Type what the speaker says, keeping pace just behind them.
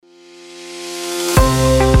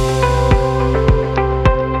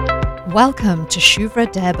Welcome to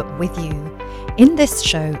Shuvra Deb with you. In this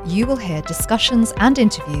show, you will hear discussions and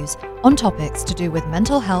interviews on topics to do with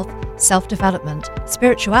mental health, self-development,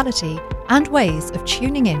 spirituality, and ways of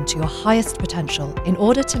tuning in to your highest potential in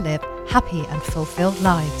order to live happy and fulfilled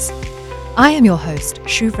lives. I am your host,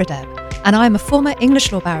 Shuvra Deb, and I am a former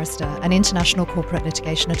English law barrister and international corporate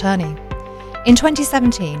litigation attorney. In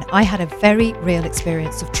 2017, I had a very real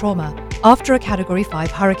experience of trauma after a Category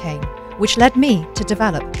 5 hurricane, which led me to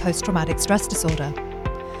develop post-traumatic stress disorder.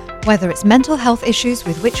 Whether it's mental health issues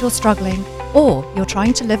with which you're struggling, or you're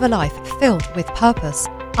trying to live a life filled with purpose,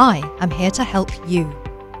 I am here to help you.